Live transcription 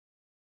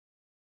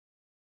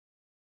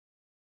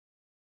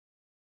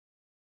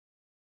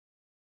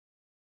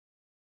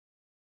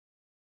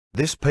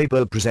This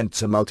paper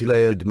presents a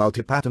multi-layered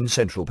multi-pattern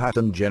central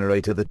pattern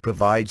generator that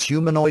provides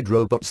humanoid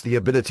robots the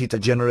ability to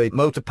generate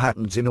motor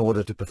patterns in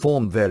order to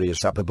perform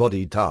various upper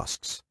body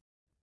tasks.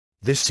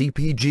 This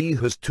CPG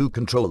has two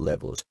control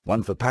levels,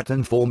 one for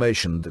pattern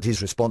formation that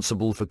is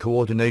responsible for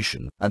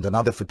coordination, and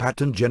another for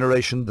pattern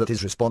generation that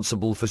is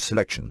responsible for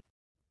selection.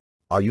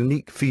 A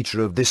unique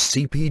feature of this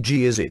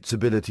CPG is its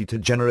ability to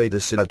generate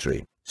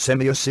oscillatory,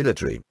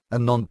 semi-oscillatory,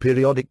 and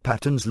non-periodic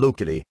patterns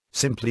locally,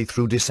 simply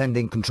through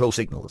descending control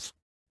signals.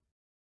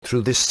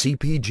 Through this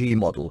CPG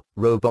model,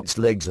 robots'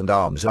 legs and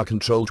arms are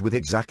controlled with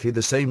exactly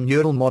the same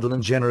neural model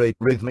and generate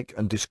rhythmic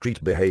and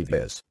discrete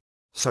behaviors.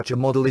 Such a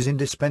model is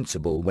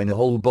indispensable when a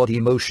whole body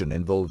motion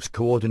involves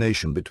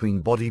coordination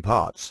between body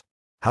parts.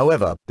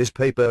 However, this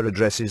paper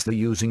addresses the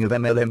using of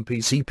MLMP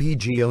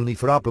CPG only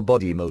for upper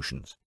body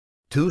motions.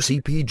 Two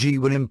CPG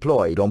were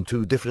employed on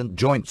two different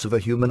joints of a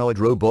humanoid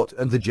robot,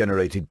 and the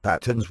generated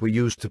patterns were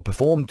used to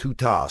perform two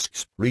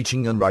tasks,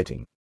 reaching and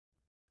writing.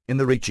 In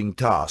the reaching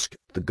task,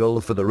 the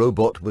goal for the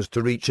robot was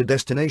to reach a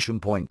destination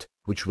point,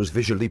 which was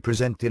visually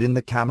presented in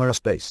the camera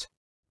space.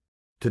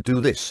 To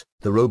do this,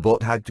 the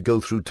robot had to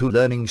go through two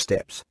learning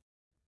steps.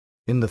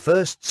 In the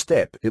first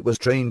step, it was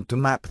trained to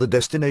map the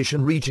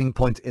destination reaching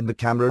point in the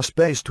camera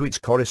space to its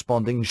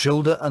corresponding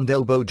shoulder and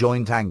elbow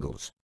joint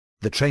angles.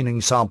 The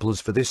training samples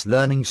for this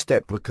learning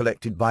step were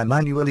collected by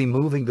manually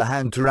moving the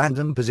hand to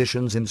random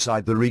positions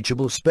inside the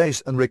reachable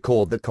space and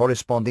record the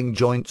corresponding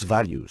joints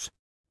values.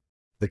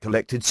 The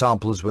collected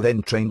samples were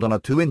then trained on a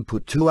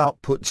 2-input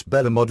 2-output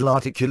Speller model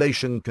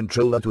articulation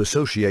controller to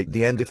associate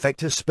the end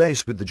effector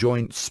space with the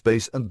joint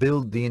space and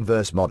build the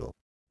inverse model.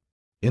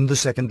 In the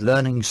second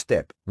learning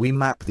step, we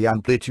map the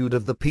amplitude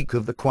of the peak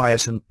of the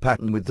quiescent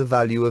pattern with the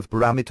value of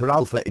parameter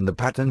alpha in the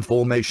pattern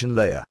formation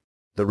layer.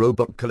 The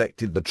robot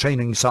collected the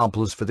training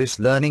samples for this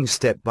learning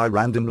step by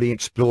randomly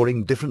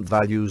exploring different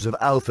values of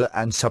alpha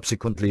and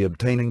subsequently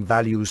obtaining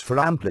values for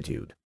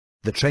amplitude.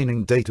 The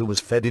training data was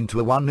fed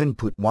into a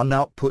 1-input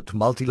 1-output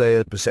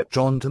multi-layered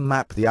perceptron to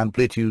map the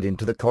amplitude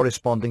into the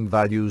corresponding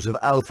values of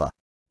alpha.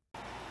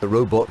 The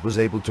robot was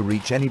able to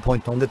reach any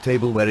point on the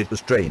table where it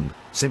was trained,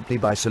 simply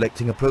by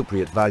selecting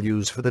appropriate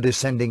values for the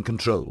descending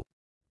control.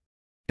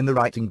 In the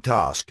writing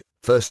task,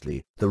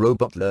 firstly, the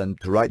robot learned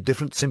to write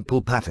different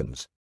simple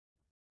patterns.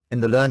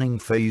 In the learning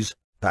phase,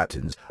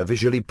 patterns are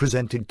visually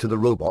presented to the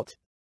robot.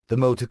 The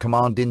motor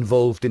command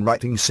involved in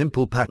writing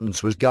simple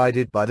patterns was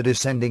guided by the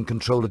descending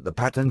control at the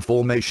pattern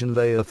formation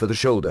layer for the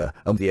shoulder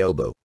and the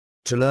elbow.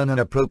 To learn an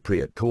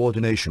appropriate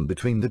coordination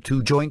between the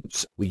two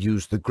joints, we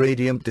used the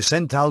gradient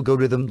descent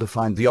algorithm to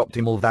find the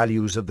optimal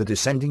values of the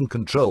descending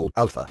control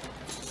alpha.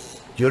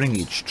 During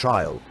each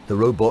trial, the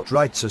robot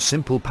writes a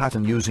simple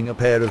pattern using a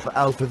pair of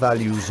alpha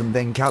values and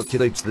then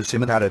calculates the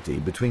similarity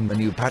between the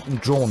new pattern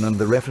drawn and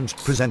the referenced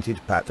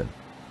presented pattern.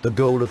 The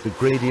goal of the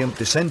gradient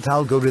descent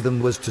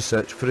algorithm was to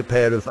search for a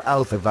pair of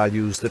alpha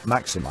values that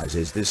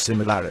maximizes this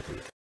similarity.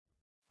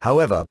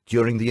 However,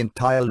 during the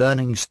entire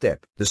learning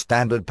step, the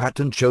standard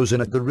pattern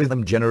chosen at the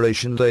rhythm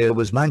generation layer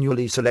was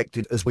manually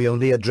selected, as we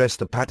only addressed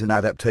the pattern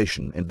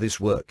adaptation in this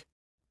work.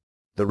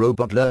 The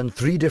robot learned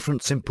 3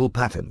 different simple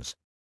patterns.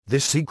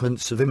 This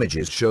sequence of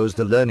images shows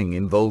the learning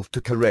involved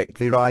to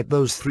correctly write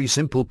those 3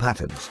 simple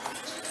patterns.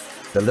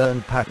 The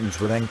learned patterns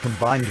were then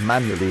combined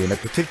manually in a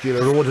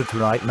particular order to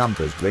write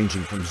numbers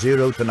ranging from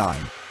 0 to 9.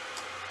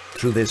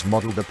 Through this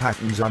model, the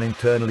patterns are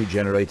internally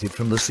generated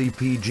from the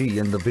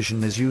CPG and the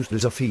vision is used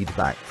as a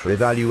feedback for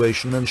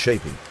evaluation and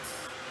shaping.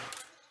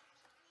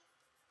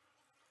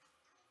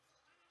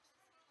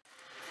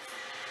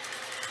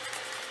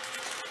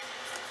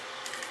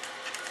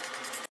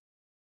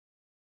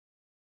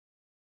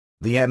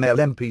 The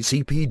MLMP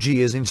CPG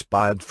is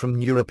inspired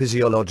from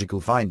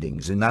neurophysiological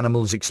findings in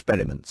animals'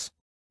 experiments.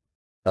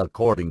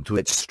 According to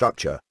its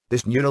structure,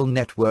 this neural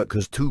network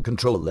has 2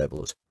 control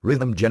levels: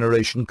 rhythm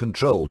generation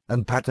control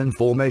and pattern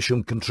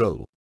formation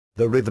control.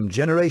 The rhythm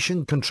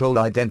generation control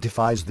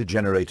identifies the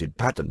generated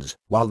patterns,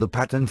 while the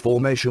pattern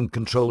formation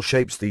control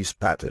shapes these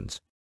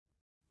patterns.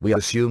 We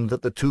assume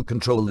that the 2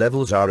 control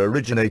levels are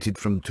originated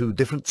from 2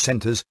 different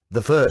centers.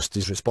 The first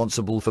is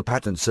responsible for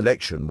pattern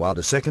selection, while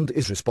the second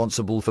is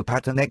responsible for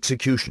pattern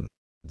execution.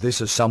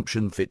 This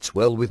assumption fits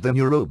well with the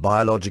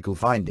neurobiological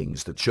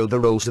findings that show the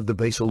roles of the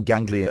basal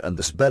ganglia and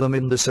the cerebellum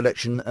in the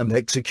selection and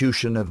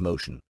execution of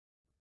motion.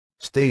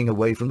 Staying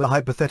away from the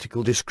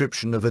hypothetical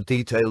description of a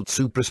detailed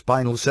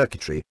supraspinal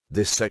circuitry,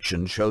 this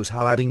section shows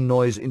how adding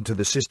noise into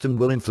the system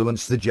will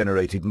influence the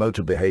generated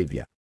motor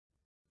behavior.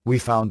 We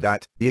found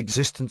that the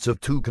existence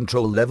of 2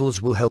 control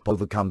levels will help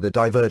overcome the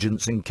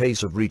divergence in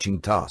case of reaching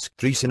task.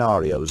 3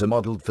 scenarios are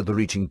modeled for the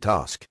reaching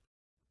task.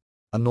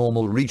 A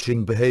normal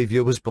reaching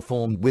behavior was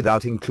performed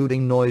without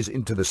including noise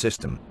into the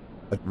system.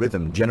 At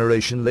rhythm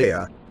generation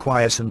layer,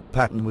 quiescent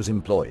pattern was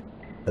employed.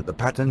 At the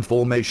pattern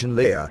formation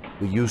layer,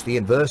 we used the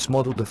inverse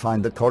model to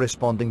find the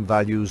corresponding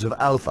values of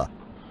alpha.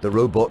 The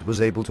robot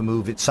was able to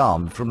move its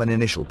arm from an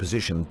initial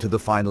position to the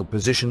final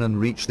position and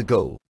reach the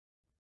goal.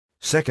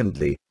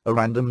 Secondly, a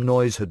random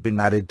noise had been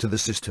added to the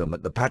system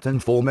at the pattern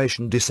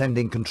formation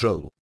descending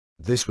control.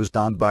 This was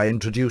done by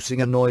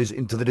introducing a noise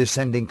into the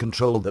descending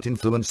control that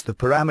influenced the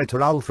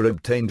parameter alpha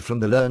obtained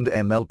from the learned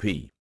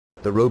MLP.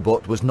 The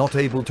robot was not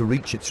able to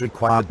reach its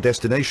required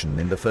destination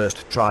in the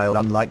first trial,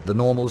 unlike the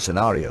normal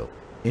scenario.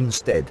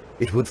 Instead,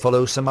 it would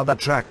follow some other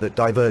track that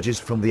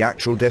diverges from the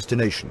actual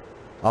destination.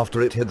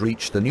 After it had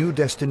reached the new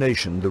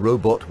destination, the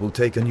robot will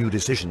take a new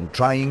decision,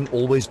 trying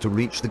always to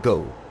reach the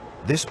goal.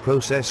 This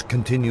process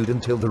continued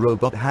until the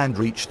robot hand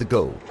reached the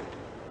goal.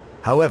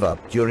 However,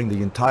 during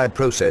the entire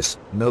process,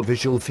 no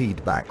visual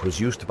feedback was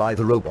used by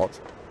the robot.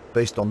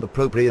 Based on the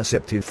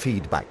proprioceptive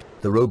feedback,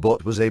 the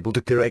robot was able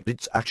to correct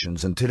its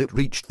actions until it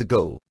reached the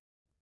goal.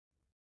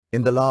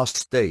 In the last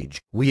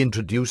stage, we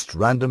introduced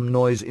random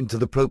noise into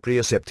the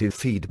proprioceptive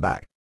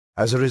feedback.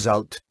 As a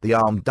result, the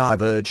arm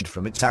diverged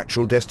from its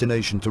actual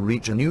destination to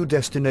reach a new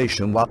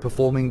destination while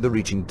performing the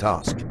reaching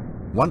task.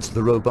 Once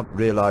the robot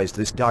realized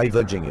this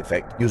diverging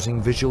effect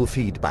using visual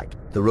feedback,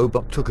 the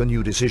robot took a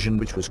new decision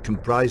which was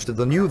comprised of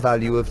the new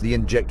value of the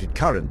injected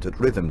current at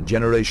rhythm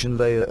generation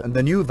layer and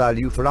the new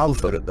value for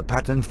alpha at the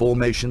pattern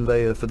formation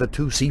layer for the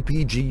 2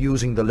 CPG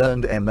using the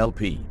learned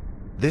MLP.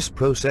 This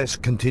process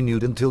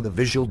continued until the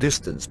visual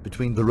distance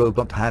between the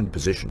robot hand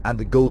position and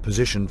the goal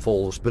position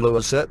falls below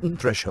a certain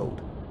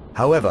threshold.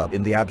 However,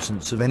 in the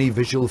absence of any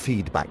visual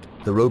feedback,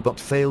 the robot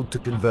failed to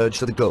converge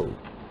to the goal.